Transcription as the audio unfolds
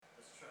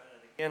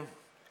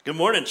Good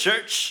morning,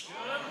 church.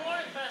 Good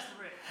morning, Pastor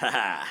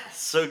Ricc.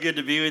 So good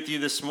to be with you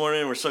this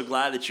morning. We're so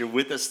glad that you're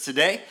with us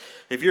today.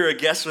 If you're a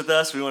guest with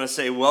us, we want to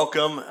say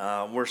welcome.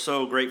 We're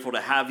so grateful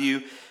to have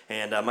you.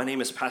 And my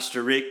name is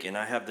Pastor Ricc, and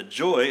I have the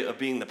joy of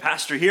being the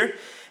pastor here.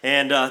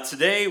 And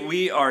today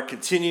we are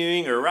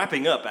continuing, or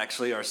wrapping up,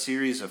 actually, our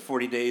series of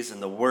 40 Days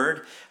in the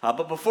Word.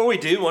 But before we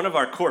do, one of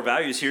our core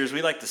values here is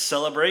we like to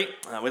celebrate.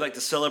 We like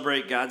to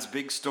celebrate God's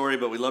big story,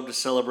 but we love to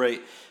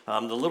celebrate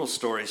the little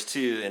stories,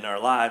 too, in our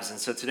lives. And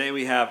so today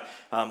we have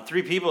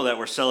three people that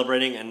we're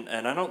celebrating,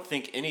 and I don't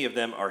think any of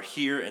them are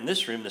here in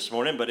this room this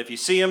morning. But if you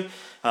see them,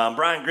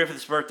 Brian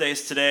Griffith's birthday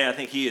is today. I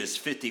think he is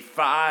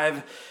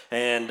 55.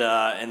 And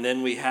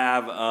then we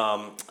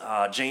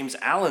have James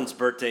Allen's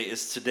birthday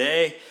is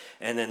today.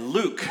 And then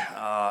Luke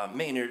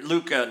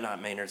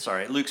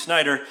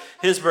Snyder,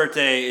 his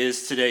birthday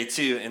is today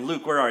too. And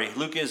Luke, where are you?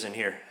 Luke is in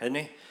here, isn't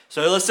he?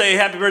 So let's say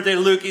happy birthday to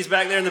Luke. He's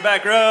back there in the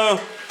back row.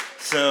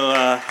 So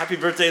happy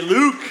birthday,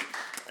 Luke.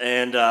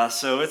 And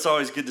so it's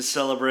always good to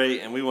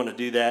celebrate, and we want to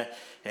do that.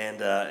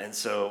 And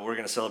so we're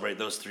going to celebrate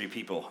those three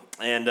people.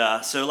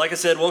 And so like I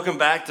said, welcome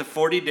back to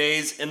 40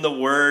 Days in the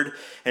Word.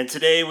 And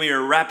today we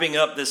are wrapping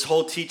up this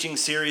whole teaching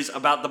series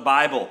about the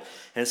Bible.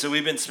 And so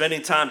we've been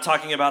spending time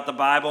talking about the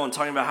Bible and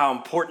talking about how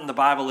important the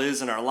Bible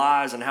is in our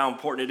lives and how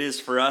important it is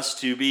for us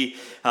to be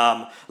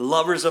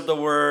lovers of the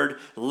Word,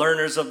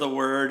 learners of the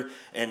Word,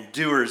 and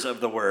doers of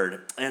the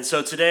Word. And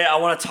so today I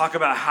want to talk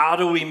about how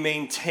do we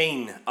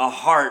maintain a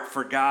heart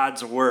for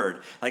God's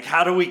Word? Like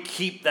how do we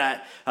keep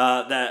that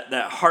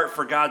heart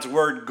for God's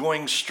Word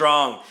going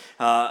strong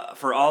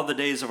for all the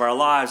days of our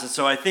lives? And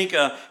so I think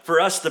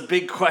for us the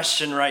big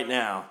question right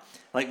now,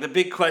 like the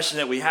big question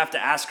that we have to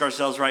ask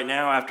ourselves right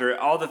now after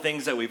all the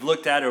things that we've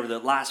looked at over the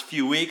last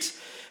few weeks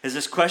is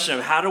this question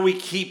of how do we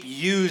keep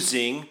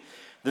using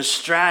the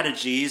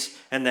strategies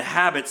and the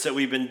habits that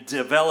we've been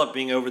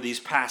developing over these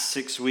past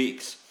 6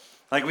 weeks.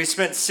 Like we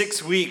spent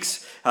 6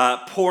 weeks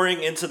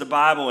pouring into the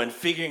Bible and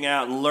figuring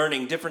out and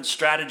learning different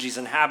strategies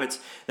and habits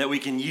that we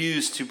can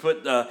use to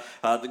put the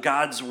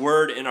God's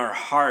Word in our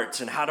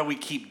hearts. And how do we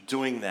keep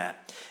doing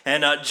that?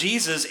 And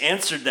Jesus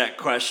answered that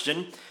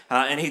question.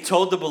 And he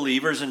told the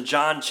believers in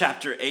John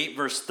chapter 8,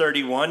 verse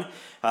 31,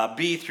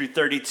 B through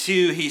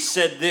 32, he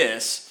said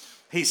this.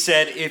 He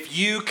said, if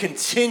you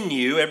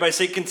continue, everybody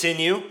say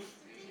continue.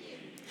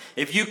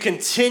 If you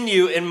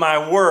continue in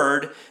my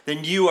word,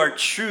 then you are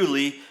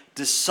truly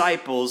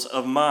disciples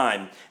of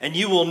mine. And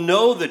you will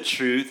know the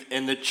truth,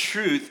 and the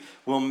truth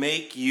will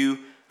make you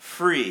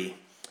free.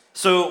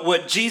 So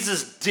what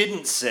Jesus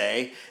didn't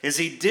say is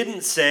he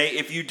didn't say,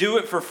 if you do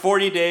it for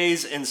 40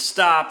 days and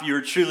stop, you're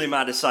truly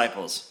my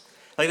disciples.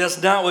 Like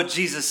that's not what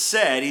Jesus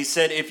said. He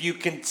said, if you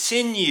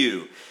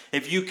continue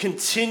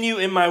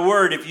in my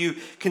word, if you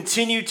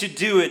continue to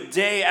do it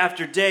day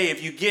after day,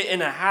 if you get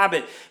in a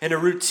habit and a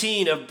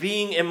routine of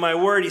being in my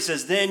word, he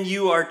says, then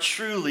you are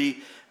truly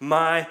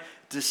my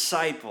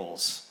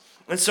disciples.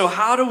 And so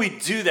how do we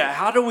do that?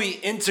 How do we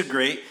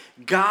integrate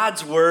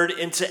God's word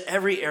into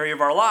every area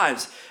of our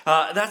lives?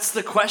 That's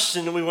the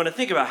question we want to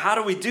think about. How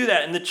do we do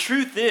that? And the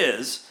truth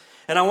is,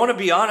 and I want to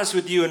be honest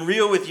with you and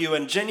real with you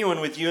and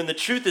genuine with you. And the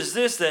truth is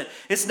this, that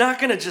it's not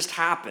going to just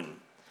happen.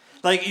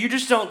 Like you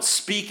just don't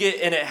speak it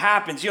and it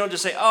happens. You don't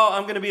just say, oh,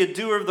 I'm going to be a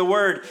doer of the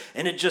word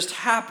and it just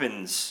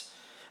happens.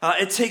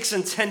 It takes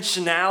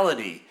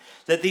intentionality.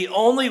 That the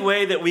only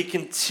way that we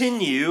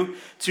continue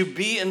to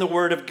be in the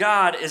Word of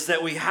God is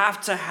that we have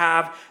to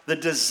have the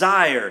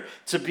desire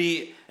to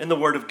be in the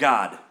Word of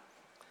God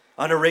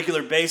on a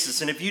regular basis.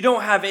 And if you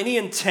don't have any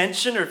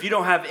intention or if you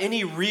don't have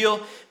any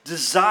real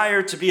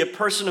desire to be a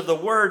person of the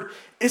Word,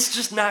 it's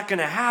just not going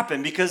to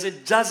happen because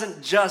it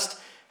doesn't just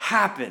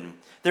happen.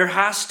 There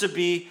has to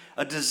be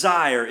a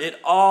desire. It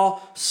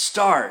all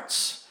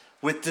starts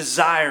with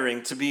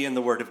desiring to be in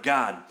the Word of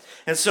God.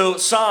 And so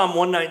Psalm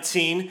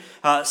 119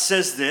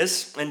 says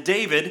this, and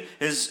David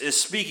is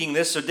speaking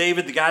this. So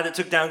David, the guy that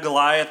took down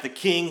Goliath, the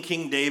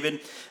King David,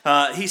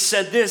 he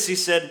said this. He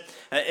said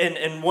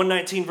in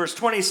 119 verse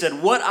 20, he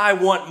said, what I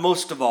want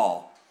most of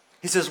all.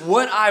 He says,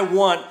 what I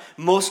want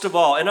most of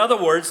all. In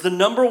other words, the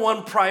number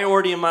one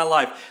priority in my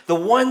life, the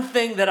one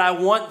thing that I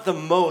want the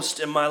most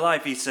in my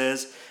life, he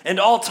says, and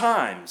all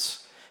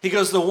times. He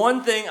goes, the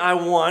one thing I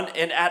want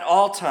and at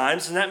all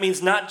times, and that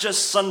means not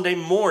just Sunday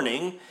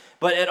morning,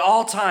 but at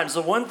all times,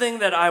 the one thing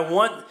that I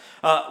want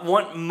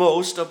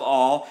most of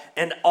all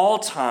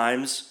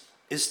times,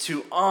 is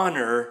to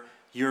honor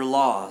your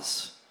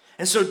laws.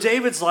 And so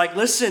David's like,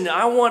 listen,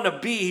 I want to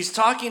be, he's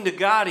talking to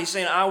God, he's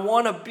saying, I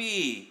want to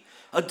be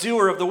a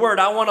doer of the word.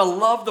 I want to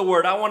love the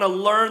word. I want to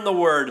learn the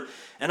word.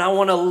 And I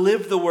want to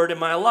live the word in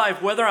my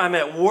life, whether I'm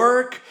at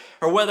work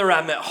or whether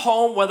I'm at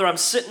home, whether I'm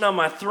sitting on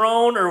my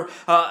throne or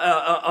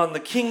on the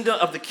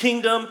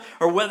kingdom,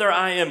 or whether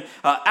I am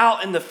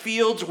out in the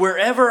fields,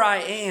 wherever I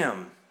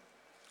am,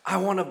 I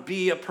want to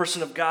be a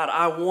person of God.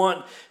 I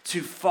want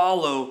to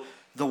follow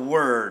the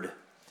word.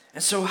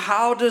 And so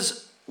how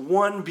does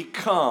one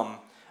become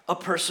a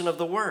person of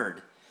the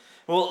word?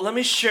 Well, let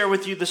me share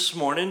with you this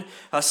morning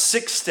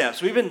 6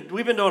 steps. We've been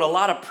doing a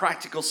lot of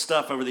practical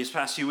stuff over these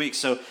past few weeks.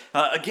 So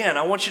again,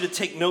 I want you to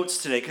take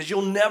notes today because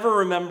you'll never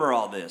remember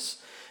all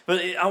this.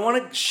 But I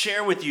want to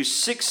share with you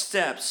 6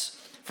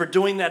 steps for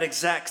doing that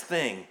exact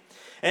thing.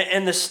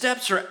 And the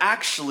steps are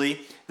actually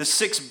the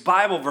 6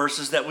 Bible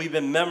verses that we've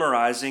been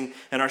memorizing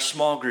in our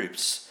small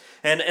groups.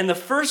 And the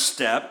first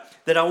step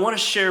that I want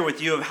to share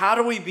with you of how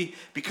do we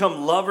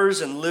become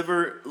lovers and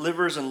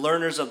livers and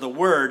learners of the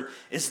Word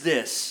is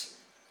this.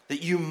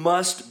 That you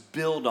must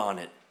build on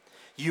it.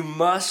 You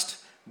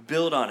must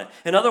build on it.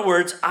 In other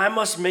words, I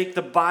must make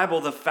the Bible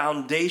the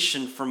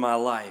foundation for my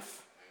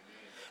life.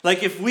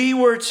 Like if we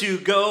were to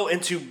go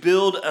and to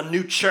build a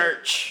new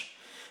church,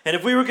 and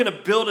if we were going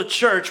to build a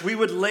church, we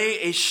would lay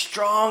a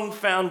strong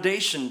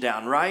foundation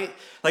down, right?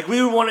 Like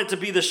we would want it to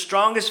be the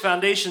strongest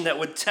foundation that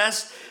would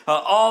test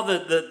all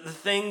the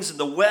things,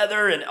 the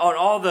weather, and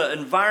all the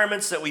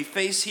environments that we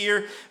face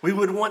here. We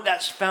would want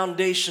that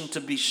foundation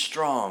to be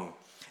strong.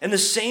 And the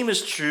same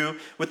is true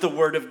with the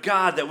Word of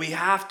God, that we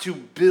have to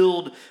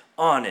build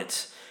on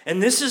it.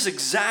 And this is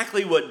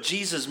exactly what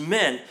Jesus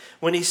meant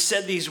when he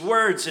said these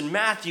words in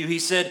Matthew. He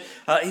said,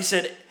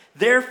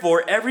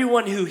 therefore,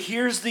 everyone who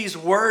hears these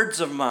words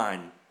of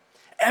mine,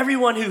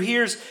 everyone who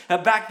hears,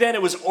 back then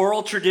it was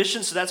oral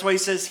tradition, so that's why he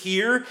says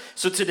hear.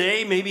 So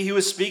today, maybe he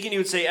was speaking, he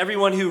would say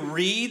everyone who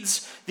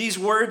reads these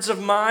words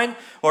of mine,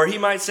 or he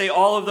might say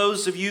all of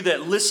those of you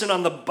that listen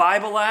on the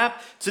Bible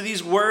app to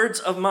these words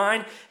of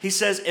mine, he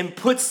says, and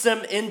puts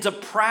them into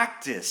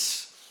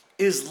practice,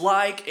 is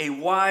like a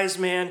wise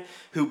man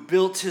who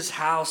built his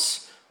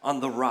house on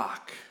the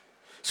rock.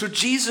 So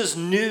Jesus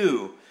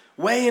knew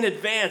way in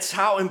advance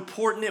how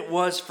important it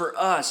was for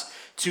us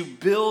to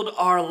build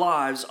our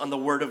lives on the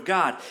Word of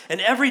God.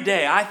 And every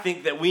day I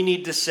think that we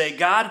need to say,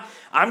 God,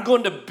 I'm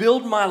going to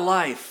build my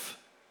life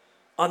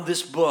on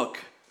this book.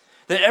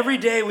 That every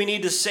day we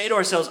need to say to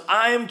ourselves,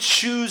 I am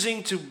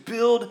choosing to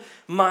build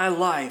my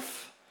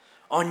life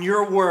on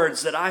your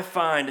words that I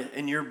find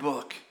in your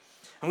book.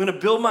 I'm going to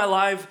build my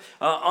life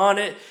on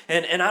it,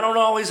 and I don't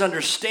always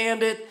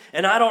understand it,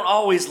 and I don't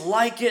always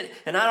like it,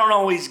 and I don't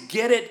always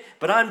get it,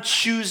 but I'm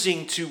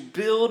choosing to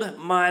build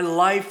my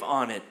life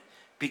on it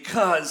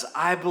because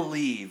I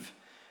believe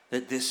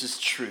that this is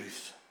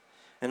truth,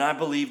 and I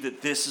believe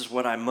that this is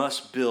what I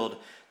must build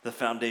the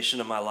foundation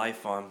of my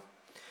life on.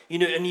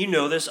 You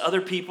know this,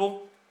 other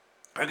people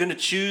are going to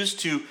choose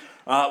to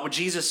what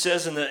Jesus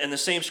says in the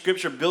same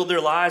scripture, build their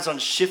lives on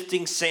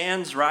shifting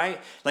sands, right?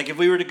 Like if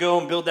we were to go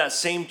and build that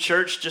same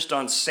church just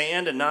on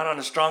sand and not on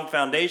a strong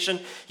foundation,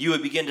 you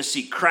would begin to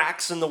see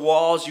cracks in the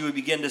walls. You would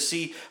begin to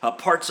see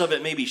parts of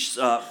it maybe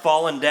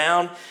fallen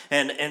down.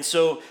 And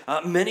so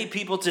many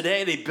people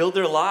today, they build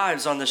their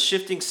lives on the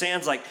shifting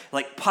sands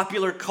like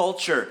popular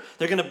culture.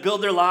 They're going to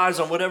build their lives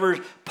on whatever's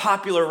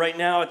popular right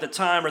now at the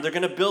time, or they're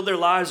going to build their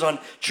lives on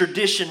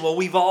tradition. Well,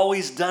 we've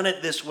always done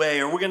it this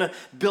way, or we're going to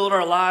build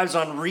our lives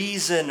on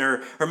reason,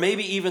 or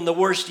maybe even the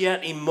worst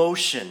yet,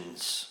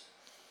 emotions.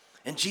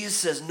 And Jesus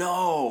says,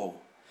 no,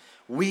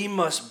 we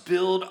must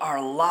build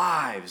our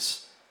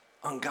lives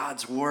on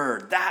God's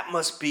Word. That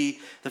must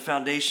be the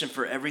foundation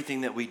for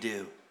everything that we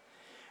do.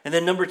 And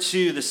then number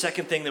 2, the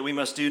second thing that we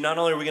must do, not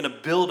only are we going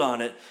to build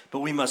on it, but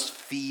we must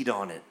feed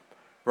on it,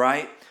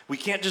 right? We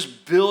can't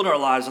just build our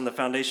lives on the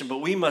foundation, but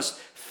we must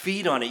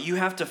feed on it. You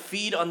have to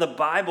feed on the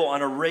Bible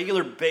on a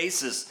regular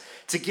basis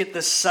to get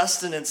the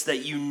sustenance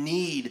that you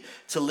need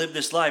to live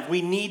this life.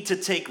 We need to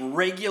take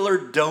regular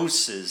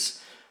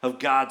doses of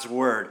God's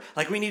Word.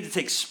 Like we need to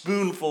take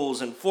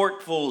spoonfuls and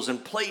forkfuls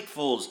and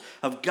platefuls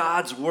of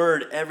God's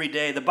Word every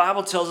day. The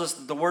Bible tells us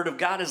that the Word of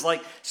God is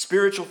like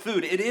spiritual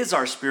food. It is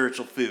our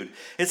spiritual food.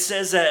 It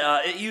says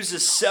that it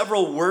uses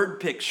several word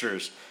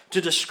pictures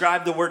to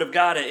describe the Word of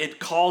God. It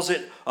calls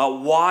it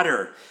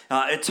water.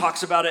 It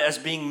talks about it as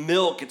being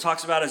milk. It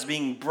talks about it as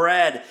being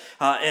bread,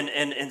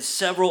 and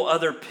several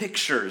other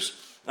pictures.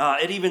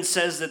 It even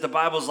says that the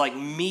Bible is like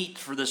meat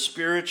for the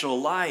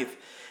spiritual life.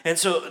 And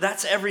so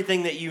that's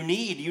everything that you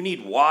need. You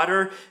need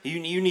water.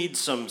 You need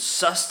some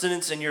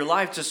sustenance in your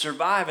life to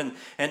survive.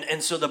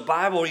 And so the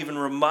Bible even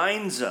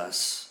reminds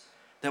us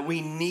that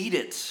we need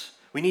it.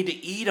 We need to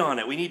eat on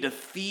it. We need to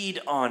feed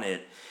on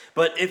it.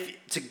 But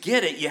to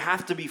get it, you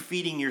have to be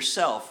feeding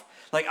yourself.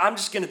 Like I'm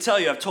just going to tell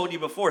you, I've told you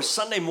before,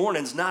 Sunday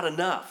morning's not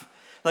enough.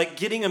 Like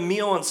getting a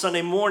meal on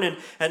Sunday morning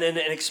and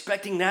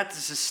expecting that to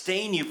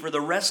sustain you for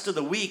the rest of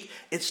the week,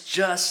 it's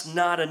just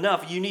not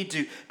enough. You need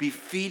to be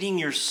feeding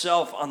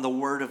yourself on the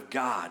Word of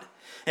God.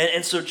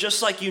 And so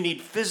just like you need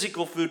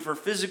physical food for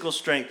physical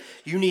strength,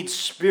 you need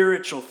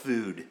spiritual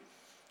food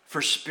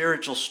for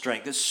spiritual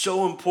strength. It's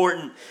so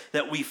important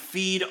that we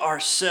feed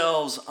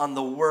ourselves on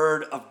the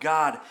Word of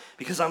God.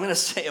 Because I'm going to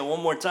say it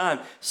one more time,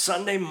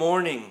 Sunday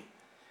morning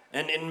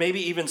and maybe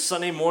even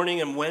Sunday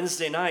morning and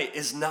Wednesday night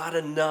is not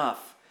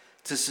enough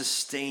to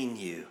sustain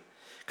you.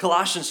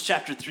 Colossians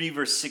chapter 3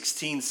 verse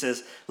 16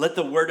 says, let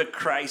the word of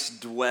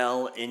Christ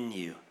dwell in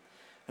you.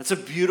 That's a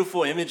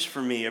beautiful image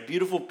for me, a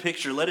beautiful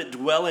picture. Let it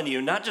dwell in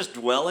you. Not just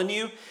dwell in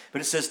you,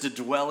 but it says to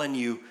dwell in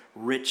you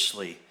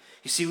richly.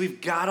 You see,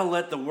 we've got to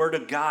let the Word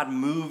of God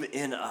move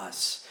in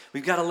us.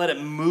 We've got to let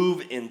it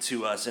move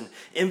into us and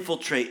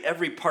infiltrate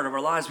every part of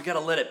our lives. We've got to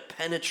let it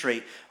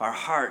penetrate our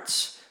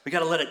hearts. We've got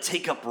to let it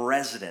take up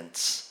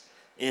residence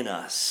in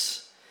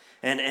us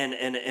and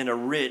in a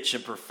rich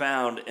and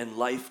profound and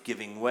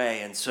life-giving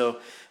way. And so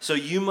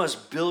you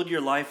must build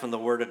your life on the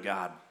Word of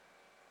God.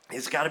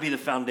 It's got to be the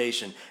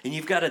foundation. And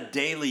you've got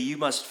to you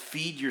must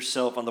feed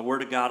yourself on the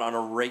Word of God on a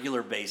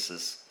regular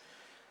basis.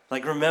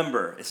 Like,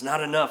 remember, it's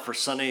not enough for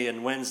Sunday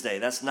and Wednesday.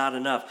 That's not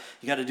enough.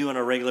 You got to do it on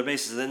a regular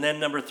basis. And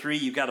then number 3,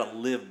 you got to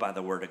live by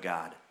the Word of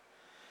God.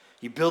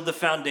 You build the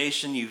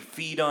foundation, you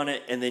feed on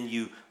it, and then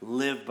you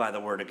live by the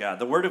Word of God.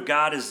 The Word of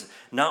God is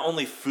not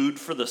only food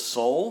for the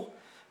soul,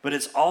 but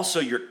it's also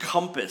your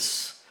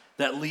compass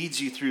that leads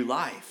you through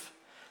life.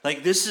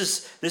 Like, this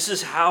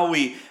is how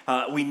we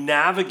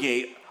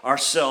navigate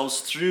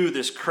ourselves through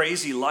this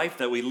crazy life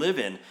that we live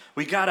in.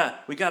 We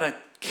gotta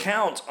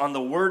count on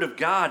the Word of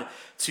God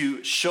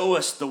to show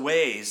us the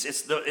ways.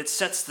 It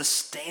sets the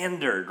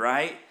standard,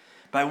 right,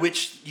 by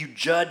which you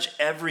judge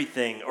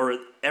everything or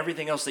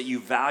everything else that you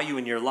value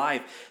in your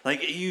life.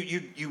 Like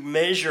you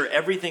measure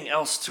everything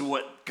else to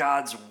what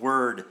God's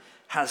Word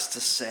has to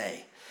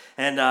say,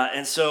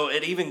 and so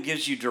it even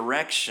gives you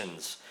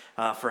directions.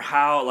 For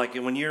how, like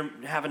when you're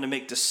having to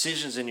make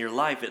decisions in your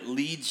life, it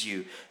leads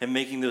you in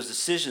making those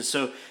decisions.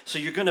 So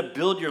you're going to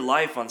build your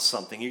life on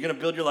something. You're going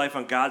to build your life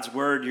on God's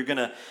Word. You're going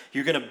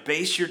to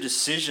base your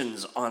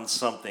decisions on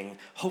something.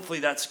 Hopefully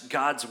that's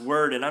God's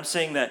Word. And I'm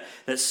saying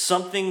that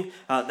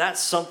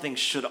something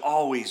should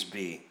always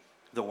be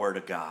the Word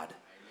of God.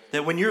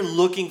 That when you're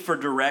looking for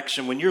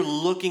direction, when you're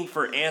looking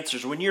for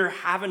answers, when you're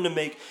having to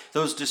make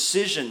those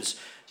decisions,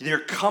 your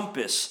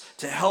compass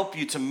to help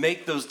you to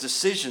make those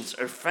decisions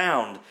are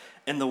found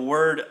in the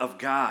Word of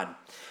God.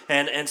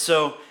 And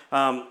so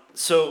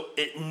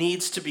it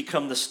needs to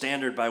become the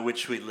standard by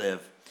which we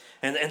live.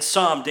 And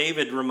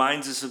David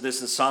reminds us of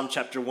this in Psalm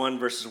chapter 1,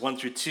 verses 1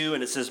 through 2,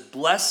 and it says,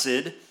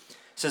 Blessed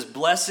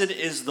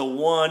is the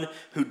one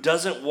who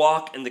doesn't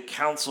walk in the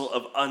counsel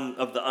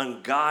of the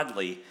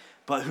ungodly,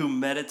 but who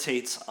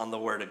meditates on the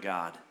Word of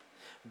God.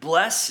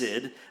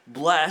 Blessed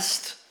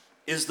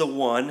is the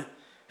one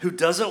who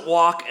doesn't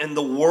walk in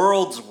the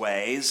world's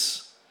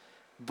ways,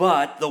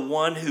 but the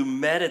one who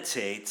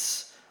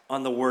meditates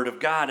on the Word of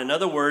God. In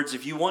other words,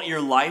 if you want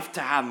your life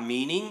to have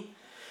meaning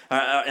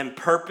and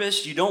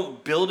purpose, you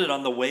don't build it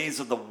on the ways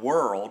of the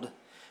world,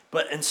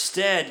 but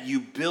instead you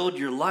build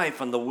your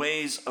life on the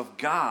ways of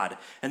God.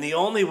 And the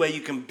only way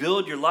you can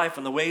build your life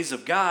on the ways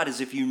of God is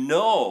if you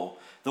know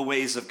the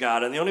ways of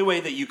God. And the only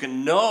way that you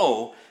can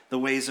know the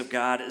ways of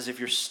God is if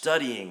you're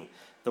studying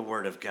the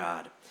Word of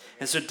God.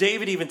 And so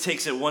David even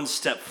takes it one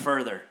step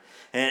further.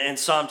 In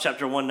Psalm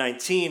chapter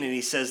 119, and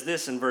he says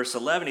this in verse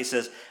 11, he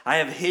says, I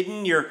have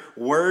hidden your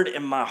word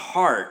in my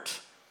heart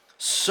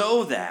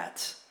so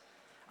that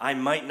I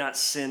might not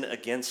sin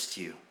against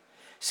you.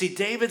 See,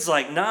 David's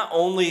like, not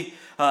only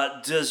do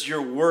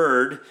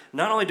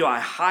I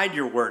hide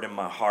your word in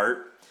my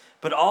heart,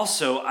 but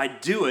also I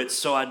do it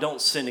so I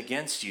don't sin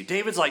against you.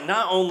 David's like,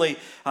 not only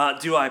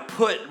do I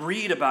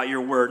read about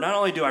your word, not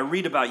only do I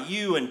read about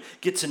you and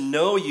get to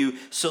know you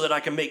so that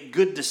I can make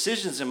good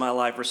decisions in my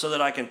life or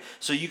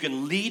so you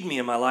can lead me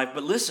in my life,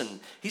 but listen,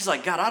 he's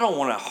like, God, I don't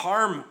want to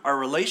harm our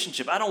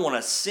relationship. I don't want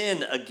to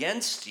sin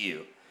against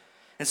you.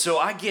 And so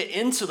I get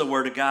into the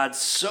Word of God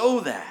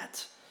so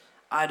that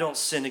I don't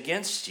sin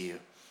against you.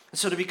 And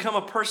so to become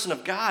a person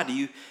of God,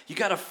 you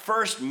got to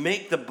first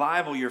make the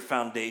Bible your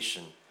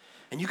foundation.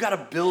 And you got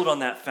to build on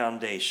that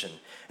foundation.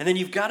 And then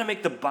you've got to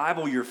make the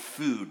Bible your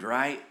food,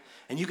 right?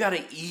 And you got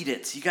to eat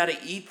it. You got to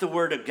eat the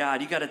Word of God.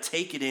 You got to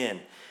take it in.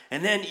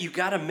 And then you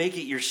got to make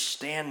it your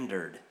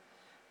standard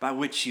by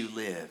which you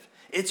live.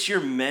 It's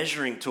your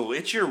measuring tool.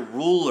 It's your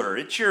ruler.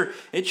 It's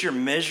your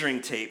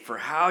measuring tape for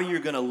how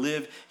you're going to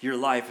live your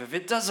life. If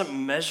it doesn't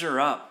measure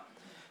up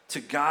to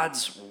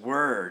God's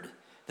Word,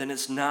 then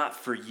it's not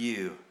for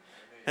you.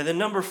 And then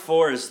number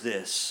 4 is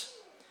this.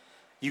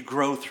 You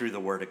grow through the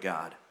Word of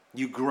God.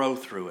 You grow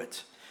through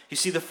it. You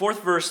see, the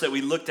 4th verse that we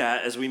looked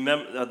at as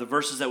the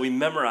verses that we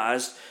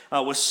memorized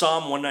was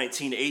Psalm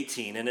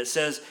 119:18. And it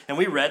says, and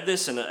we read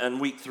this in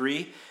week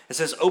 3, it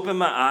says, open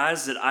my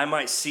eyes that I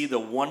might see the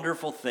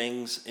wonderful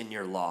things in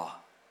your law.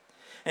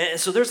 And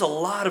so there's a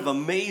lot of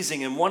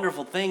amazing and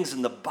wonderful things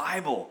in the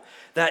Bible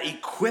that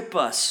equip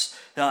us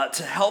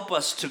to help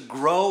us to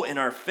grow in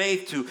our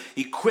faith, to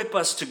equip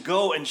us to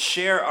go and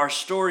share our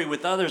story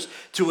with others,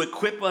 to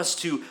equip us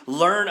to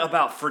learn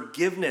about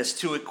forgiveness,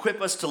 to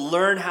equip us to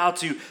learn how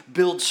to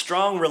build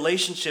strong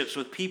relationships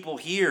with people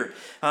here.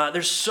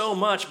 There's so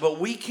much, but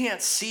we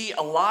can't see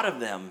a lot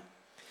of them.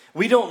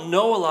 We don't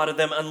know a lot of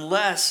them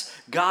unless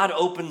God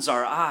opens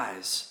our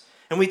eyes.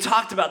 And we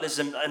talked about this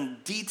in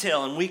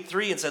detail in week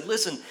 3 and said,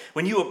 listen,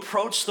 when you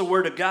approach the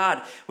Word of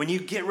God, when you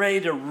get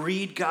ready to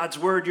read God's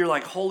Word, you're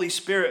like, Holy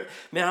Spirit,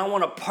 man, I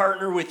want to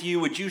partner with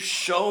you. Would you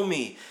show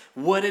me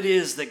what it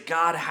is that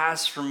God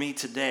has for me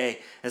today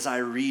as I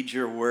read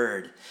your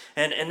Word?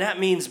 And that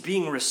means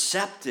being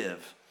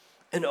receptive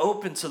and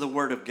open to the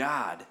Word of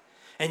God.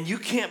 And you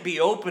can't be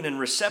open and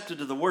receptive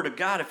to the Word of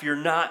God if you're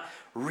not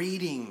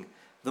reading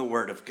the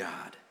Word of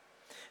God.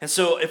 And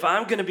so if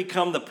I'm going to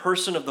become the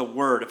person of the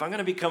Word, if I'm going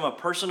to become a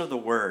person of the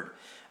Word,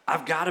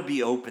 I've got to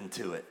be open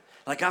to it.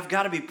 Like I've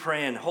got to be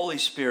praying, Holy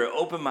Spirit,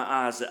 open my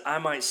eyes that I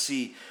might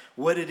see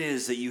what it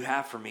is that you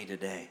have for me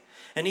today.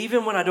 And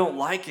even when I don't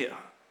like it,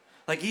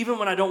 like even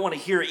when I don't want to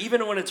hear it,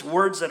 even when it's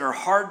words that are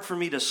hard for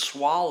me to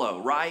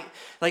swallow, right?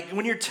 Like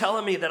when you're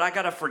telling me that I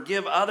got to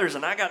forgive others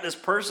and I got this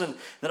person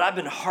that I've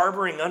been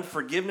harboring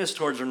unforgiveness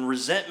towards and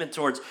resentment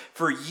towards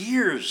for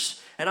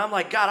years. And I'm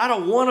like, God, I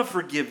don't want to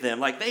forgive them.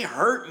 Like they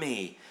hurt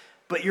me.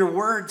 But your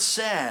word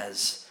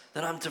says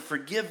that I'm to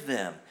forgive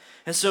them.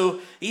 And so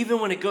even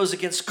when it goes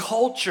against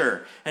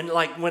culture and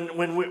like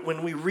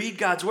when we read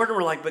God's word and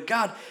we're like, but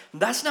God,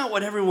 that's not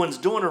what everyone's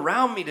doing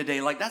around me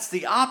today. Like that's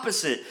the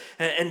opposite.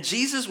 And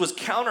Jesus was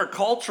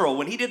countercultural.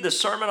 When he did the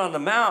Sermon on the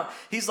Mount,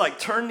 he's like,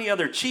 turn the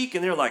other cheek.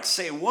 And they're like,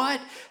 say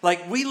what?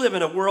 Like we live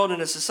in a world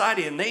and a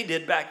society, and they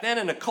did back then,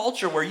 in a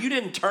culture where you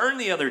didn't turn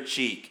the other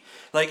cheek.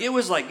 Like it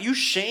was like you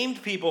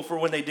shamed people for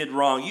when they did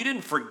wrong. You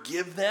didn't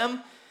forgive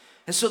them.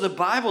 And so the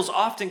Bible's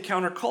often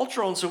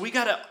countercultural, and so we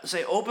got to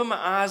say, open my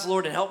eyes,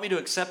 Lord, and help me to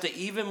accept it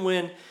even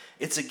when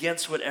it's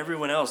against what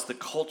everyone else, the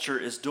culture,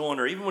 is doing,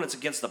 or even when it's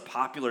against the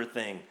popular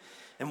thing.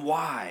 And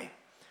why?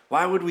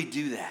 Why would we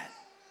do that?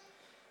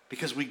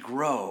 Because we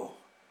grow,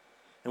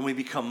 and we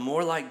become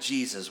more like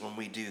Jesus when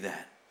we do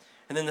that.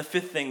 And then the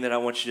fifth thing that I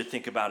want you to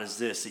think about is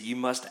this, that you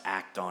must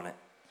act on it.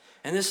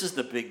 And this is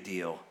the big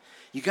deal.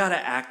 You got to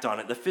act on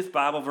it. The fifth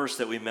Bible verse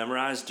that we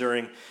memorized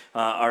during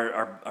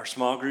our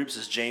small groups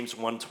is James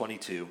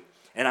 1:22.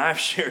 And I've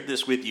shared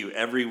this with you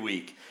every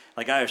week.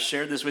 Like I have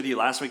shared this with you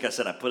last week. I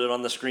said I put it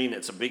on the screen.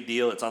 It's a big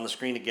deal. It's on the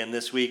screen again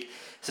this week. It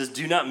says,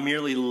 do not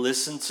merely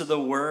listen to the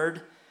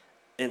word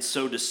and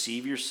so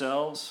deceive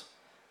yourselves,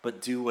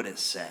 but do what it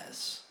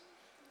says.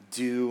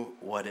 Do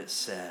what it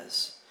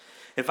says.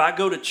 If I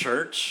go to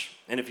church,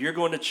 and if you're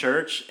going to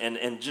church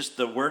and just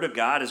the word of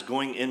God is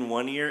going in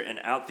one ear and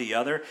out the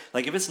other,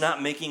 like if it's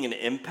not making an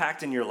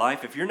impact in your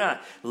life, if you're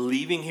not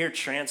leaving here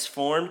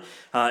transformed,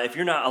 if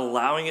you're not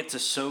allowing it to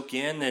soak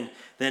in,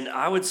 then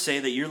I would say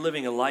that you're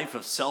living a life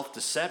of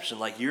self-deception.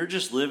 Like you're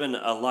just living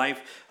a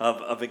life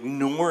of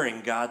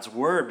ignoring God's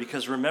word.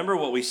 Because remember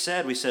what we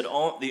said. We said,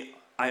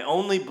 I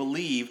only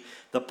believe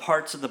the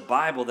parts of the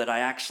Bible that I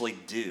actually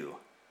do.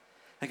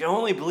 Like I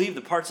only believe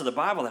the parts of the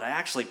Bible that I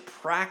actually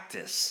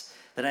practice,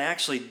 that I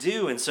actually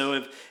do. And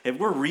so if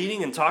we're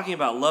reading and talking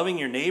about loving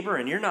your neighbor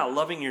and you're not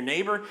loving your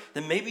neighbor,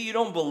 then maybe you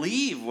don't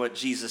believe what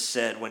Jesus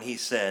said when he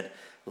said,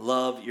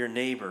 love your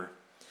neighbor.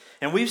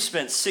 And we've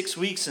spent 6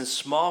 weeks in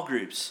small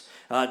groups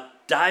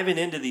diving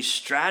into these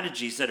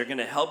strategies that are going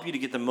to help you to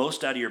get the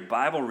most out of your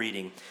Bible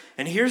reading.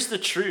 And here's the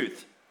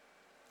truth.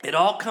 It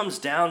all comes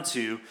down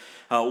to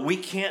we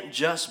can't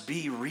just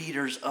be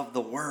readers of the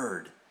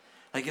word.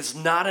 Like it's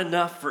not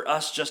enough for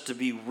us just to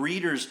be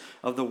readers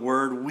of the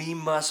word. We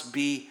must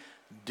be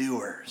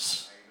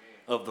doers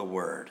of the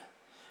word.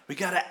 We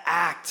got to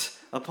act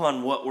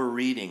upon what we're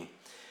reading.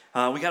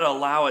 We got to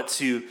allow it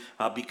to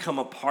become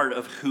a part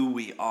of who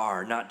we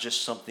are, not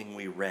just something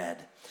we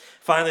read.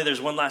 Finally, there's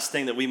one last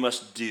thing that we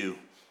must do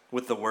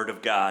with the word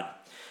of God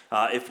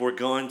if we're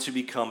going to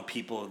become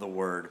people of the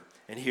word.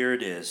 And here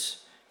it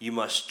is. You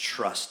must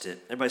trust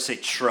it. Everybody say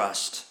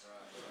trust.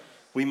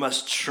 We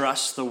must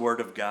trust the word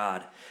of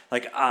God.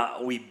 Like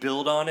we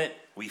build on it,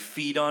 we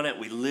feed on it,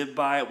 we live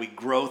by it, we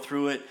grow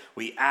through it,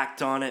 we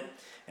act on it,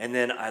 and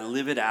then I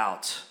live it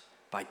out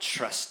by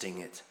trusting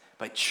it,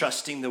 by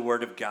trusting the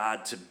word of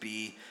God to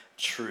be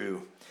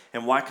true.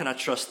 And why can I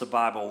trust the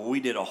Bible? Well, we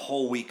did a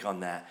whole week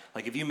on that.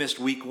 Like if you missed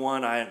week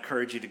 1, I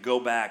encourage you to go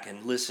back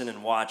and listen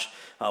and watch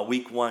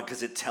week 1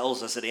 because it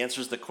tells us, it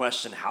answers the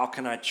question, how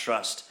can I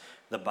trust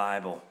the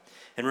Bible?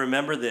 And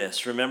remember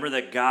this, remember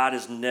that God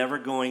is never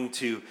going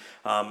to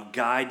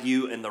guide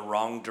you in the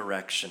wrong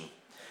direction.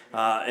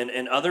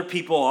 And other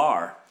people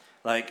are.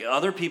 Like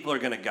other people are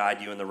going to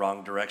guide you in the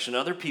wrong direction.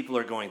 Other people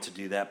are going to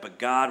do that, but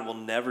God will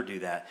never do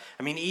that.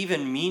 I mean,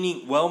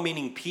 even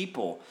well-meaning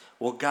people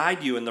will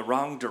guide you in the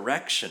wrong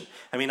direction.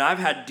 I mean, I've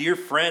had dear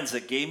friends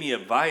that gave me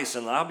advice,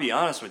 and I'll be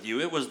honest with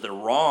you, it was the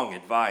wrong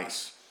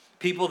advice.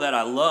 People that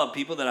I loved,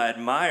 people that I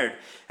admired,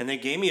 and they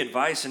gave me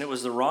advice, and it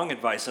was the wrong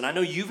advice. And I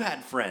know you've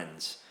had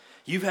friends.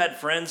 You've had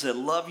friends that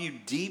love you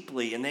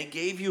deeply, and they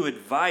gave you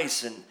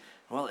advice, and,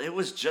 well, it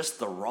was just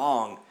the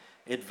wrong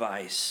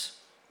advice.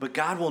 But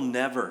God will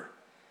never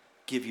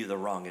give you the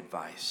wrong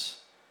advice.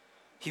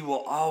 He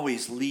will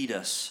always lead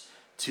us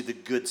to the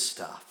good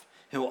stuff.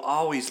 He'll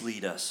always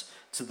lead us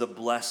to the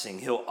blessing.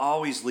 He'll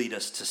always lead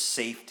us to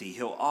safety.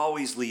 He'll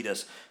always lead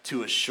us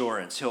to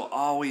assurance. He'll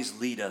always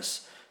lead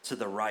us to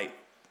the right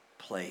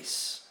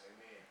place.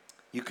 Amen.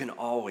 You can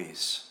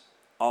always,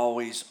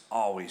 always,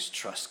 always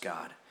trust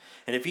God.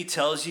 And if he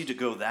tells you to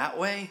go that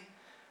way,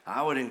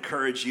 I would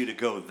encourage you to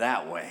go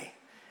that way.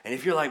 And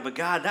if you're like, but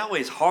God, that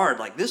way's hard.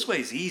 Like this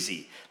way's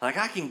easy. Like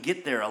I can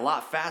get there a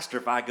lot faster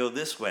if I go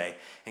this way.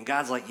 And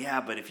God's like,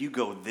 yeah, but if you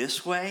go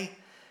this way,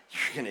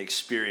 you're going to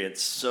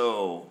experience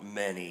so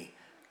many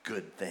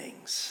good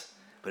things.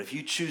 But if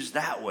you choose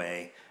that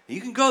way, you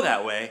can go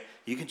that way,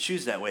 you can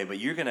choose that way, but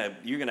you're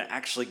gonna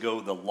actually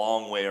go the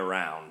long way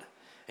around,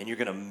 and you're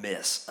gonna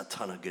miss a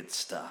ton of good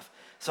stuff.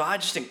 So I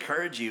just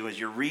encourage you as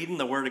you're reading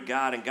the Word of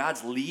God and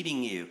God's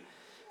leading you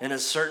in a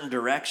certain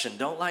direction,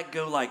 don't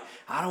go like,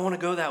 I don't want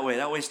to go that way.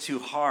 That way's too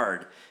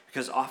hard,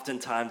 because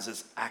oftentimes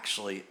it's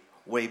actually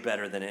way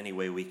better than any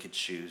way we could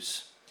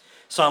choose.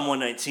 Psalm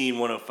 119,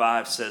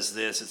 105 says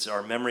this. It's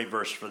our memory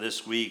verse for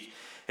this week.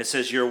 It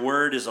says, your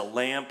word is a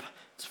lamp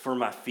for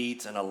my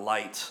feet and a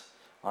light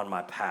on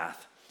my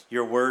path.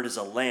 Your word is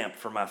a lamp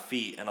for my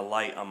feet and a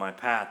light on my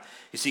path.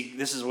 You see,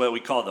 this is what we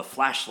call the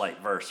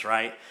flashlight verse,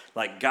 right?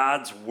 Like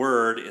God's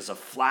word is a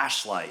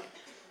flashlight,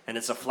 and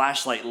it's a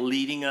flashlight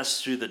leading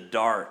us through the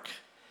dark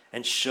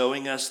and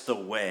showing us the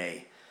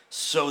way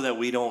so that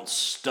we don't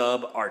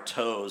stub our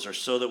toes or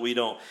so that we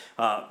don't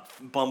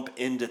bump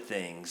into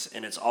things.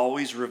 And it's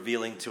always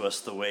revealing to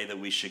us the way that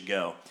we should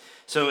go.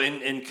 So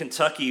in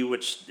Kentucky,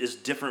 which is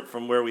different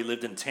from where we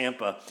lived in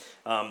Tampa,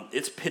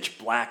 it's pitch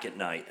black at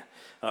night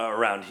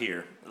around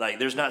here. Like,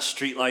 there's not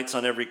street lights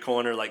on every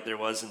corner like there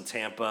was in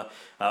Tampa.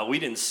 We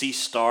didn't see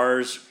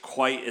stars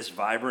quite as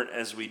vibrant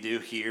as we do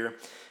here.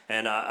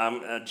 And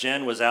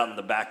Jen was out in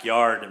the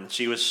backyard, and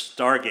she was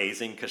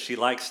stargazing because she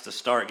likes to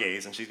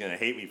stargaze, and she's going to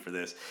hate me for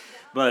this.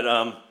 But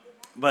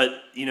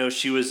you know,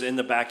 she was in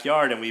the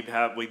backyard, and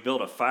we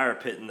built a fire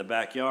pit in the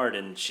backyard,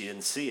 and she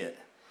didn't see it.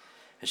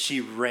 And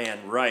she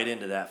ran right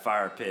into that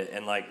fire pit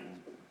and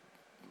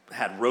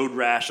had road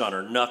rash on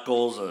her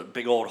knuckles, a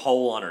big old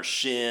hole on her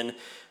shin,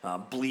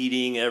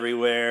 bleeding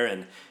everywhere,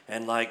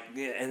 and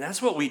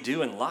that's what we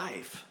do in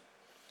life.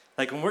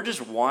 Like, when we're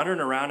just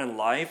wandering around in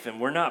life and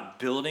we're not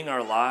building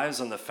our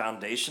lives on the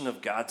foundation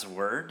of God's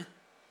word,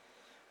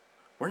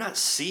 we're not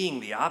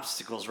seeing the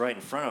obstacles right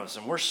in front of us,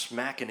 and we're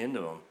smacking into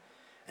them.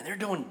 And they're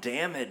doing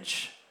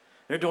damage.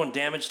 They're doing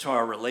damage to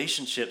our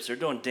relationships. They're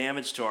doing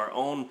damage to our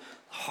own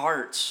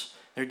hearts.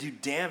 They do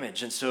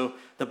damage. And so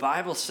the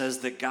Bible says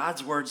that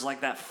God's word's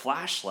like that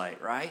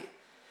flashlight, right?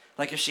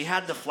 Like, if she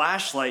had the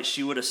flashlight,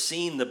 she would have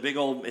seen the big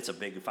old, it's a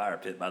big fire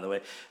pit, by the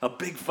way, a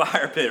big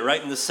fire pit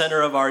right in the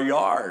center of our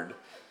yard.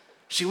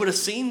 She would have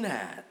seen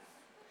that.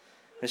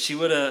 And she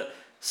would have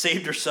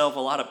saved herself a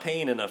lot of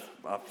pain and a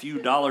few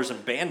dollars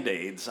in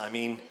Band-Aids. I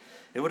mean,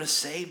 it would have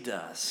saved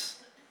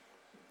us.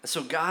 And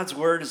so God's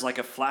word is like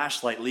a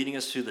flashlight leading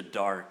us through the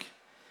dark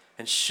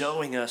and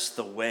showing us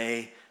the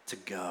way to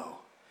go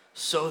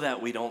so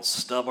that we don't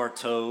stub our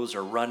toes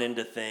or run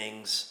into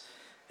things,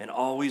 and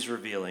always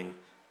revealing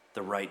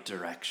the right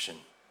direction.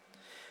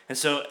 And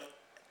so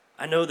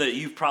I know that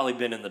you've probably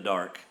been in the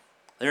dark.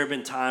 There have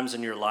been times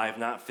in your life,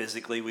 not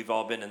physically, we've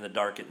all been in the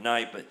dark at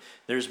night, but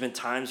there's been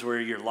times where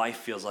your life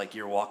feels like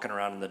you're walking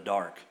around in the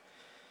dark.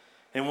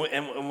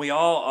 And we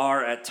all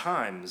are at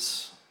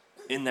times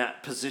in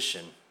that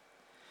position.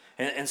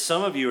 And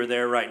some of you are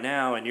there right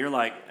now, and you're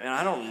like, man,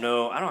 I don't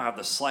know, I don't have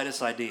the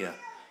slightest idea.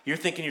 You're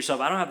thinking to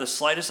yourself, I don't have the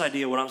slightest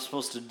idea what I'm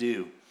supposed to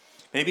do.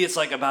 Maybe it's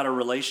like about a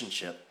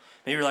relationship.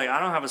 Maybe you're like, I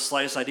don't have the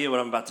slightest idea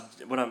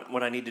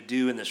what I need to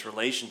do in this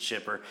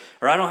relationship, or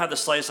I don't have the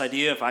slightest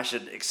idea if I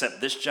should accept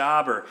this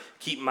job or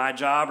keep my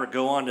job or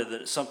go on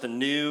to something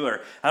new,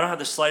 or I don't have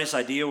the slightest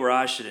idea where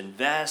I should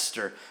invest,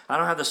 or I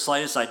don't have the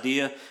slightest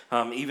idea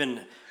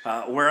even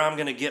where I'm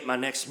going to get my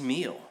next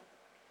meal.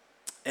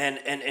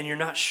 And you're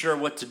not sure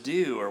what to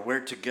do or where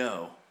to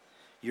go.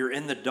 You're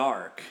in the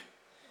dark.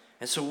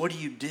 And so what do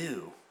you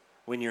do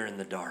when you're in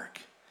the dark?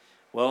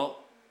 Well,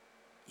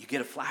 you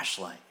get a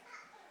flashlight.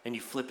 And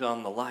you flip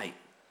on the light,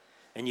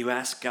 and you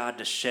ask God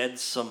to shed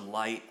some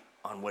light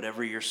on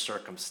whatever your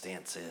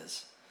circumstance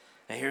is.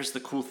 And here's the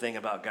cool thing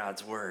about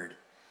God's word,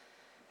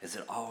 is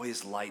it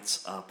always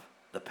lights up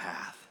the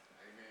path.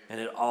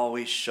 And it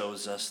always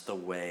shows us the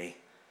way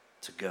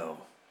to go.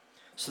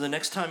 So the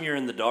next time you're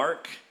in the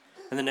dark,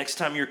 and the next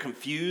time you're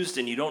confused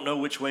and you don't know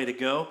which way to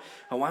go,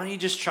 why don't you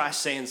just try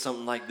saying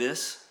something like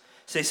this?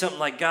 Say something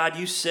like, God,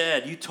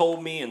 you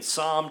told me in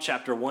Psalm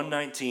chapter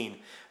 119,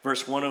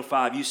 verse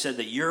 105, you said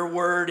that your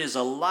word is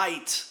a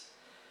light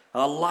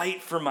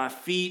for my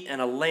feet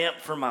and a lamp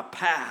for my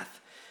path.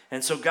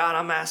 And so, God,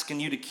 I'm asking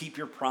you to keep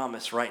your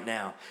promise right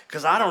now,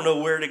 because I don't know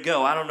where to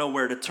go. I don't know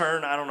where to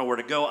turn. I don't know where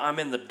to go. I'm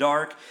in the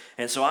dark.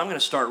 And so I'm going to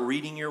start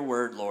reading your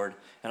word, Lord,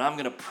 and I'm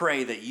going to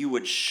pray that you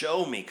would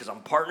show me, because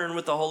I'm partnering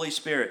with the Holy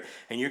Spirit,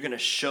 and you're going to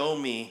show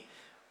me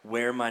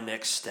where my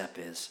next step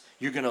is.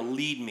 You're going to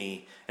lead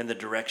me in the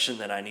direction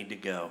that I need to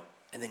go.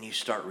 And then you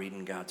start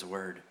reading God's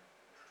word.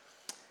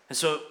 And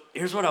so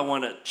here's what I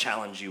want to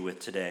challenge you with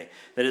today.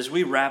 That as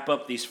we wrap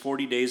up these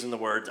 40 days in the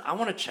Word, I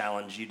want to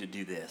challenge you to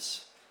do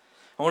this.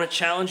 I want to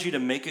challenge you to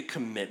make a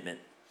commitment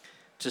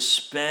to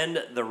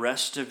spend the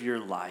rest of your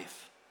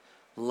life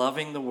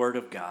loving the Word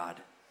of God,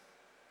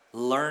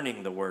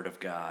 learning the Word of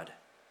God,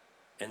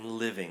 and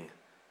living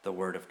the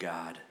Word of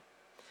God.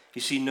 You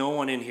see, no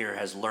one in here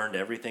has learned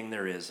everything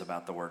there is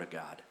about the Word of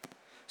God.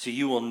 So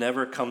you will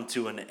never come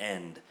to an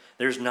end.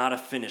 There's not a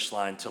finish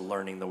line to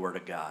learning the Word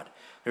of God.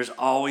 There's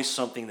always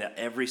something that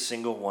every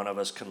single one of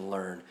us can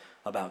learn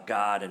about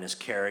God and His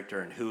character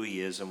and who He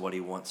is and what He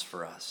wants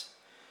for us.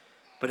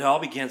 But it all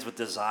begins with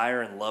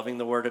desire and loving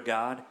the Word of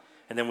God,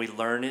 and then we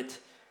learn it,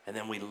 and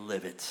then we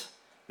live it.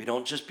 We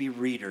don't just be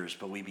readers,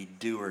 but we be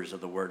doers of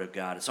the Word of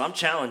God. And so I'm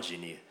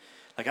challenging you.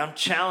 I'm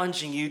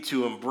challenging you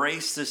to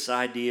embrace this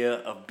idea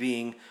of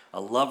being a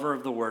lover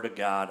of the Word of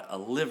God, a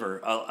lover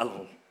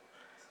of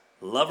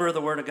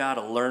the Word of God,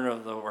 a learner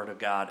of the Word of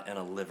God, and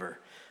a liver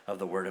of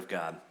the Word of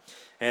God.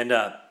 And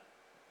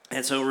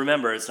so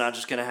remember, it's not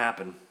just going to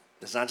happen.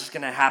 It's not just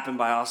going to happen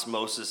by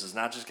osmosis. It's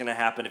not just going to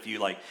happen if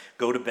you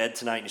go to bed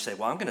tonight and you say,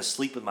 well, I'm going to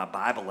sleep with my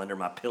Bible under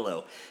my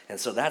pillow. And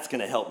so that's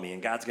going to help me.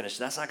 And that's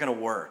not going to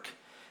work.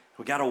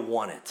 We got to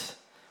want it.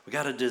 We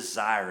got to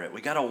desire it. We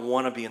got to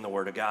want to be in the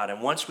Word of God.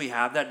 And once we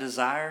have that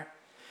desire,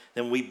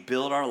 then we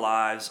build our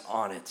lives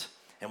on it.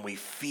 And we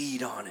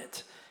feed on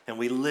it. And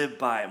we live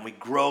by it. And we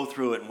grow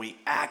through it. And we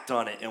act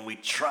on it. And we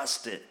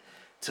trust it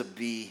to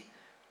be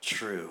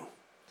true.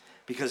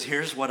 Because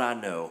here's what I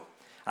know.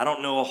 I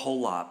don't know a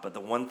whole lot, but the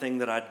one thing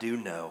that I do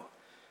know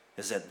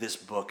is that this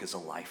book is a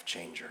life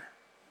changer.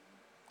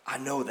 I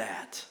know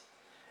that.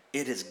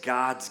 It is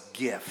God's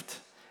gift.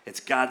 It's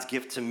God's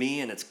gift to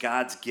me, and it's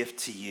God's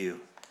gift to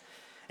you.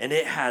 And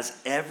it has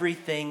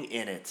everything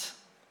in it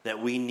that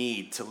we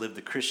need to live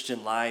the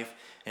Christian life,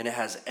 and it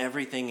has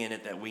everything in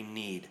it that we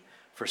need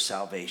for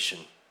salvation.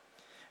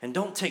 And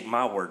don't take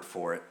my word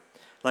for it.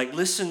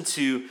 Listen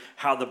to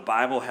how the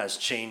Bible has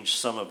changed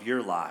some of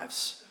your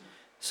lives.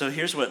 So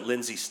here's what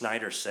Lindsay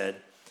Snyder said.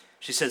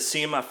 She said,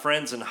 seeing my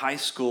friends in high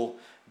school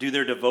do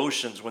their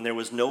devotions when there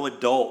was no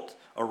adult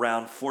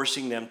around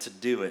forcing them to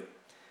do it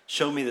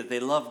showed me that they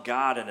love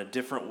God in a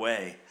different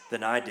way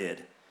than I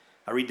did.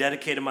 I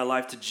rededicated my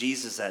life to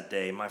Jesus that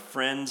day. My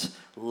friends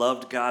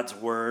loved God's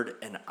word,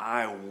 and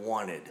I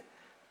wanted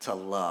to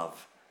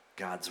love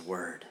God's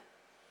word.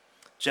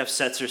 Jeff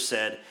Setzer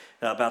said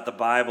about the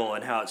Bible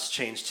and how it's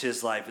changed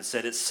his life. It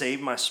said, it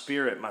saved my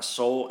spirit, my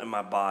soul, and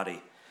my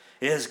body.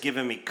 It has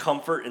given me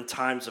comfort in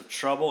times of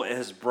trouble. It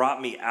has brought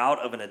me out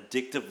of an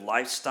addictive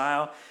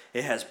lifestyle.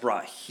 It has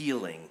brought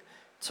healing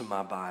to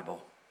my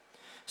Bible.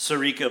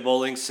 Sarika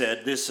Bowling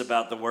said this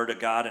about the Word of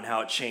God and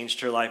how it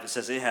changed her life. It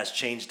says, it has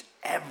changed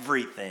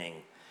everything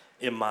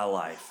in my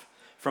life.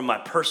 From my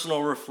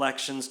personal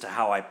reflections to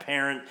how I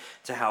parent,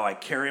 to how I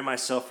carry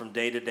myself from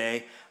day to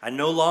day. I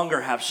no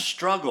longer have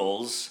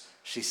struggles,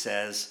 she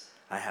says,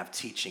 I have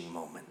teaching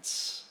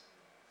moments.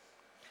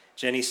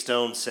 Jenny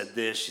Stone said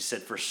this. She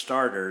said, for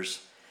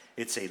starters,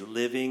 it's a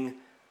living,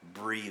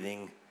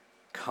 breathing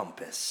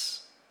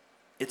compass.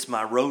 It's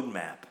my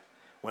roadmap.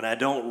 When I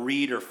don't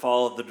read or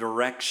follow the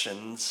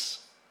directions,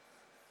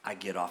 I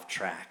get off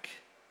track.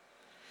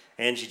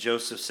 Angie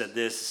Joseph said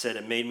this. It said,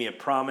 it made me a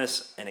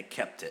promise and it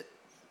kept it.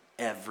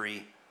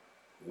 Every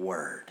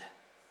word.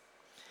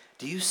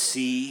 Do you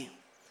see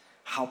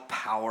how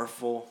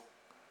powerful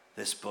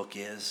this book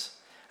is?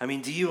 I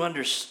mean, do you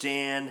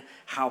understand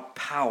how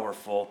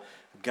powerful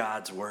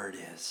God's word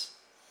is?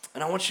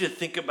 And I want you to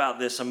think about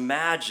this.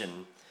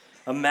 Imagine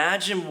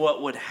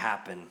what would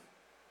happen.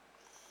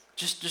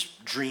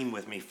 Just dream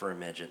with me for a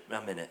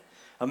minute.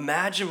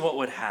 Imagine what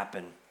would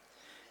happen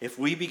if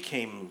we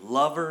became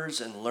lovers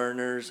and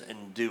learners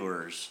and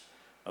doers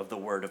of the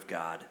Word of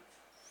God.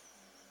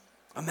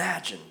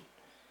 Imagine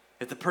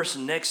if the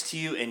person next to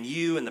you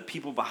and the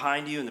people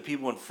behind you and the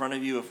people in front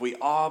of you, if we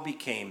all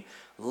became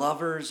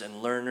lovers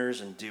and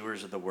learners and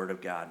doers of the Word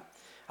of God.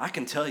 I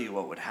can tell you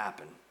what would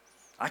happen.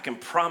 I can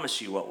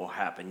promise you what will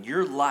happen.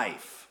 Your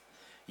life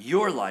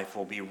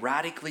will be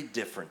radically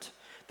different.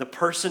 The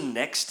person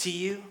next to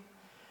you,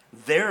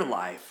 their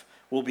life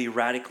will be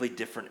radically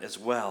different as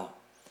well.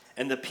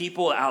 And the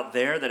people out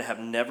there that have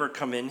never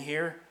come in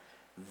here,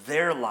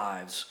 their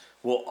lives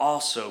will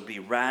also be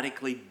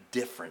radically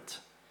different.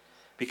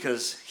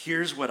 Because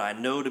here's what I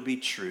know to be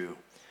true,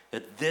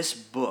 that this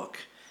book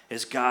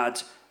is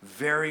God's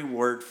very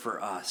word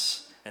for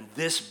us. And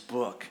this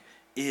book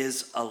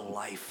is a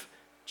life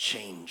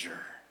changer.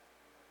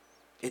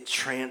 It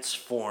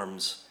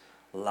transforms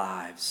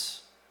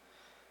lives.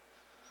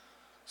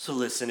 So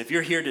listen, if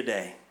you're here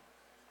today,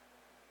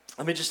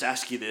 let me just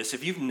ask you this.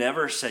 If you've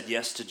never said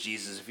yes to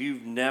Jesus, if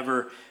you've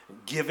never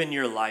given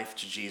your life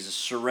to Jesus,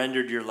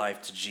 surrendered your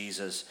life to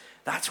Jesus,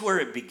 that's where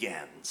it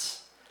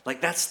begins.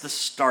 That's the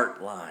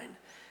start line,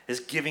 is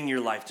giving your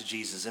life to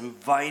Jesus,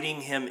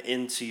 inviting him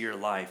into your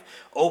life,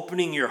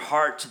 opening your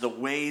heart to the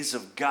ways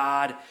of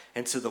God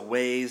and to the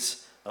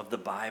ways of the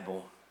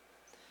Bible.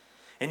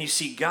 And you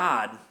see,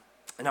 God,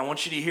 and I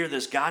want you to hear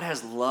this, God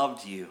has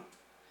loved you.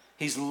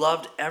 He's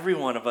loved every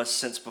one of us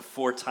since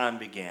before time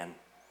began.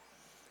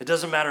 It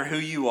doesn't matter who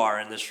you are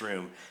in this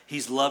room.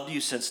 He's loved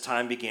you since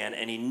time began,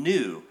 and he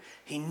knew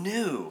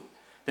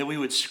that we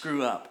would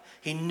screw up.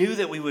 He knew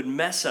that we would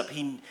mess up.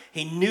 He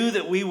knew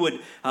that we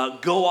would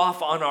go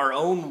off on our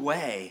own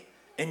way,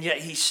 and yet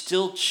he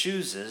still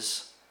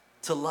chooses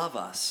to love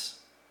us.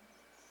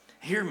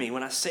 Hear me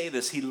when I say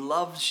this. He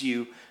loves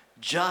you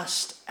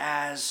just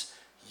as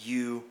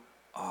you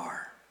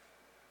are.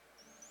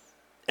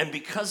 And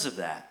because of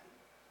that,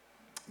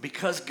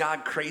 because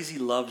God crazy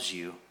loves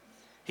you,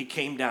 he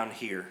came down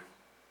here.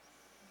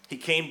 He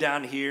came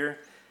down here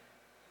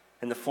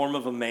in the form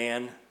of a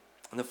man,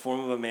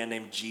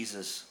 named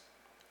Jesus.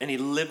 And he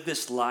lived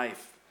this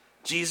life.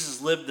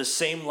 Jesus lived the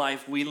same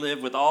life we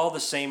live, with all the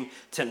same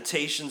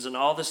temptations and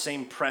all the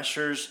same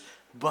pressures,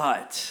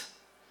 but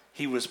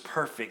he was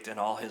perfect in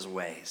all his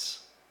ways.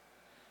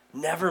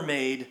 Never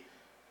made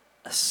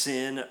a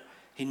sin.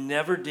 He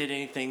never did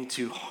anything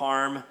to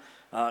harm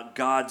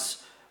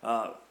God's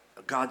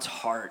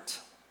heart.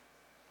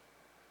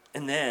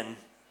 And then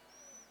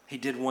he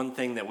did one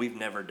thing that we've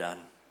never done.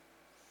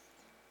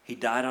 He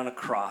died on a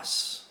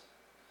cross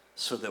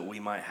so that we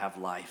might have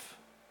life.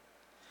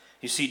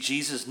 You see,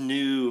 Jesus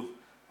knew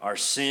our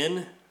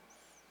sin,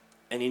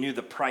 and he knew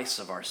the price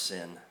of our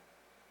sin.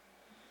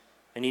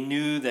 And he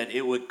knew that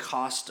it would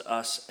cost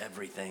us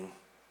everything.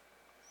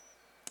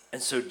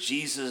 And so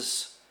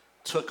Jesus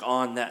took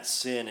on that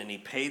sin, and he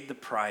paid the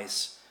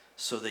price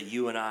so that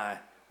you and I,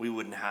 we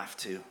wouldn't have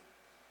to.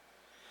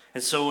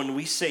 And so when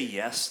we say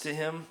yes to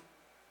him,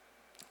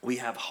 we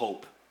have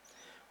hope.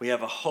 We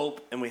have a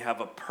hope and we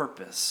have a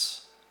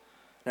purpose.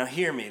 Now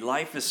hear me,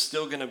 life is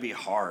still going to be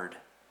hard.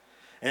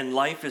 And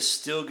life is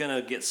still going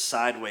to get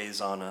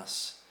sideways on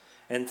us.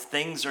 And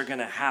things are going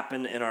to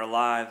happen in our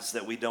lives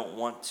that we don't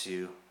want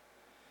to.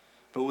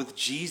 But with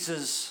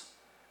Jesus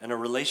and a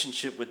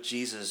relationship with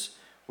Jesus,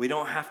 we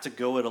don't have to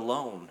go it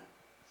alone.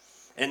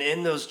 And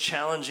in those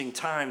challenging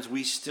times,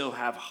 we still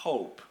have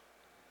hope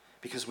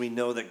because we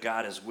know that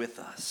God is with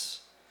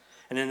us.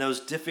 And in those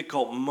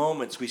difficult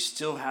moments, we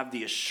still have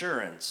the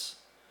assurance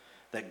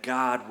that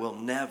God will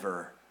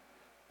never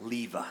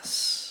leave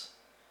us.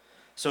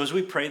 So as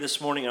we pray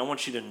this morning, I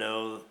want you to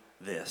know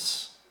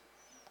this.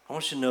 I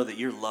want you to know that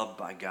you're loved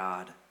by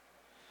God.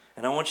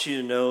 And I want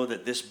you to know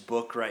that this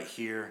book right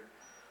here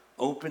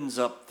opens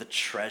up the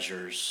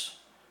treasures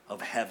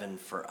of heaven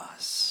for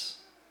us.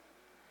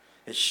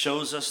 It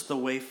shows us the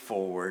way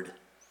forward.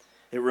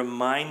 It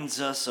reminds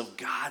us of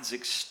God's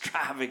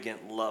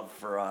extravagant love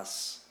for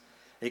us.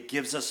 It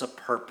gives us a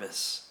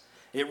purpose.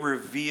 It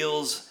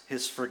reveals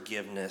his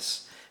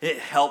forgiveness. It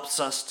helps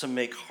us to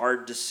make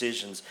hard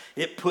decisions.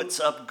 It puts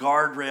up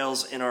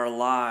guardrails in our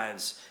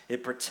lives.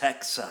 It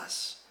protects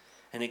us.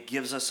 And it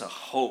gives us a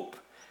hope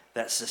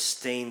that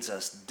sustains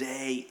us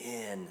day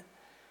in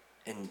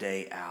and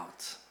day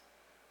out.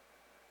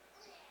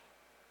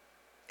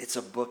 It's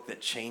a book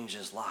that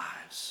changes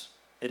lives.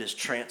 It has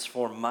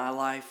transformed my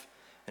life,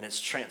 and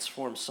it's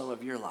transformed some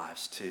of your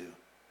lives too.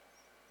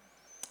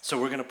 So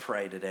we're going to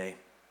pray today.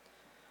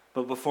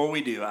 But before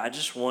we do, I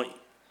just want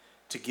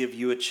to give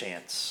you a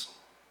chance.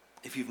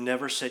 If you've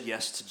never said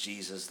yes to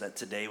Jesus, that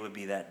today would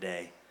be that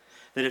day.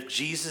 That if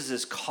Jesus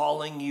is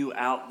calling you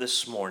out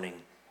this morning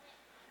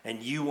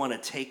and you want to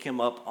take him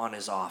up on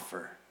his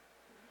offer,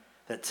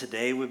 that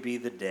today would be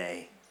the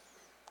day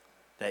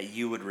that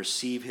you would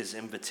receive his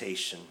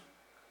invitation,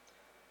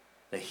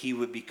 that he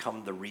would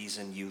become the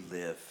reason you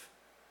live.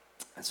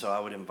 And so I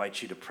would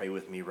invite you to pray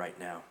with me right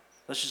now.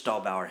 Let's just all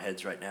bow our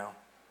heads right now.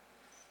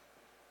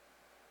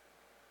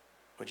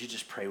 Would you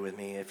just pray with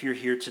me? If you're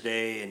here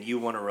today and you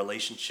want a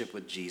relationship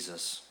with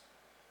Jesus,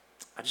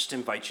 I just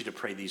invite you to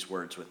pray these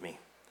words with me.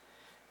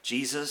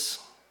 Jesus,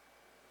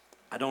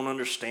 I don't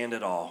understand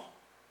it all,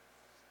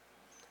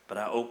 but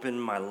I open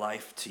my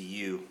life to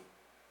you.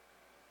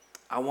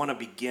 I want to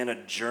begin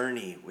a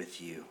journey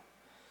with you.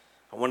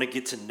 I want to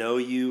get to know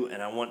you,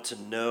 and I want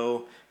to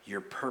know your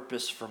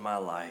purpose for my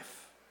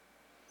life.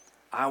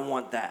 I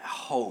want that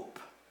hope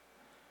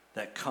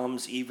that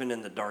comes even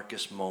in the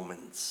darkest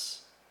moments.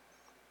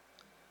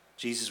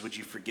 Jesus, would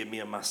you forgive me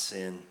of my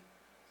sin?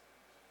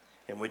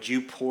 And would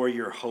you pour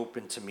your hope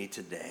into me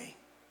today?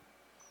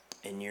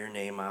 In your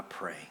name I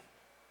pray.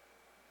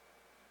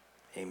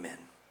 Amen.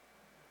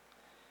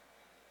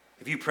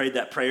 If you prayed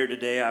that prayer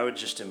today, I would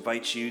just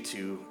invite you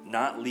to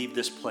not leave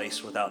this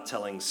place without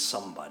telling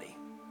somebody.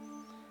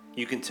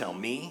 You can tell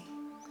me.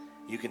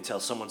 You can tell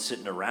someone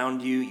sitting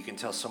around you. You can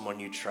tell someone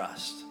you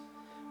trust.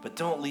 But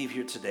don't leave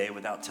here today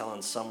without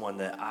telling someone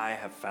that I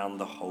have found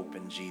the hope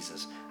in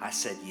Jesus. I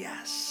said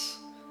yes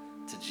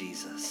to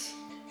Jesus.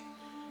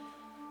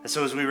 And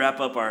so as we wrap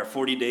up our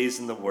 40 days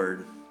in the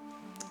Word,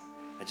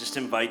 I just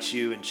invite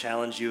you and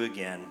challenge you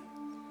again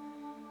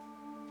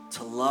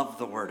to love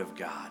the Word of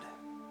God,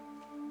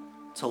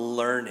 to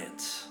learn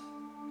it,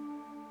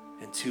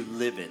 and to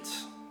live it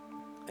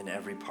in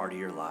every part of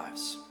your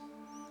lives.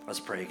 Let's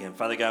pray again.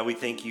 Father God, we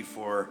thank you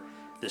for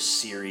this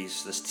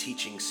series, this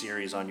teaching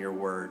series on your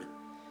Word.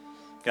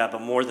 God,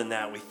 but more than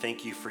that, we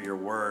thank you for your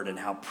Word and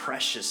how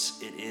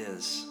precious it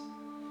is.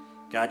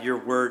 God, your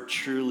Word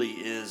truly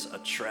is a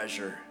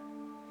treasure.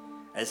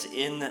 As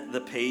in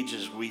the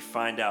pages we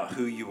find out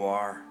who you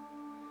are.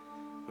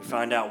 We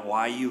find out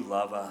why you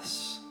love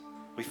us.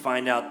 We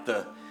find out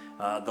the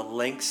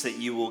lengths that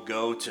you will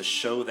go to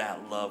show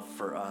that love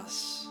for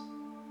us.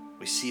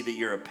 We see that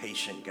you're a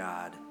patient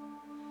God.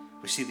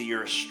 We see that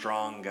you're a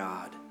strong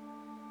God.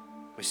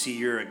 We see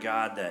you're a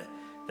God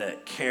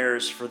that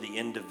cares for the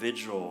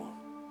individual,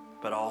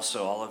 but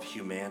also all of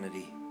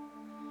humanity.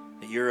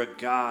 That you're a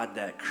God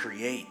that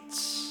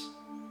creates,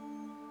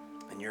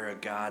 and you're a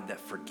God that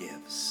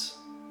forgives.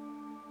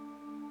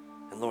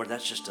 And Lord,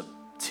 that's just a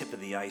tip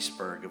of the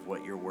iceberg of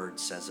what your word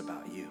says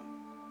about you.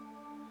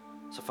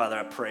 So, Father,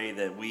 I pray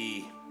that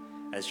we,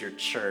 as your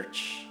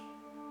church,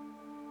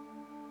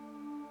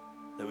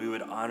 that we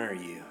would honor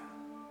you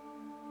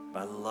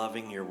by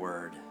loving your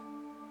word,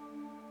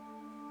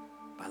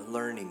 by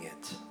learning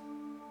it,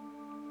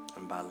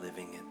 and by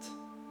living it.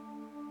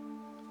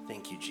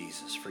 Thank you,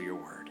 Jesus, for your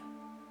word.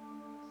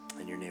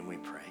 In your name we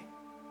pray.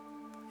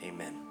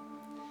 Amen.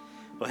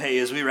 Well, hey,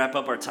 as we wrap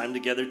up our time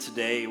together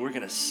today, we're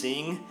going to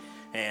sing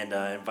and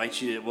we'll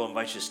invite you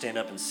to stand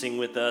up and sing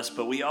with us.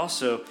 But we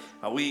also,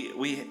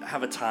 we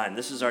have a time.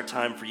 This is our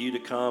time for you to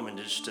come and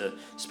just to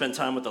spend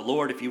time with the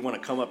Lord. If you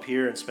want to come up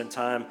here and spend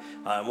time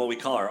in what we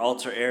call our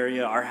altar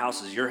area, our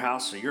house is your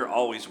house, so you're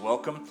always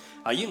welcome.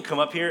 You can come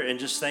up here and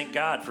just thank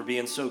God for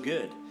being so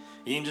good.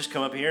 You can just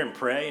come up here and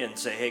pray and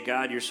say, hey,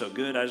 God, you're so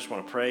good. I just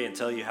want to pray and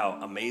tell you how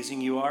amazing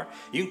you are.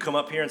 You can come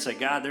up here and say,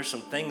 God, there's some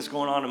things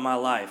going on in my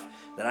life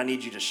that I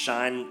need you to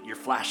shine your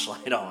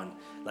flashlight on.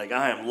 Like,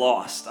 I am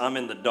lost. I'm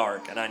in the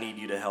dark, and I need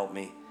you to help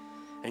me.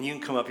 And you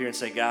can come up here and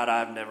say, God,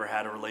 I've never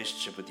had a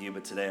relationship with you,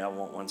 but today I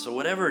want one. So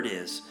whatever it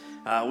is,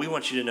 we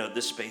want you to know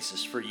this space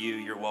is for you.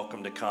 You're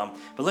welcome to come.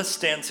 But let's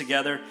stand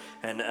together,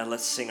 and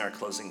let's sing our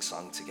closing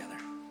song together.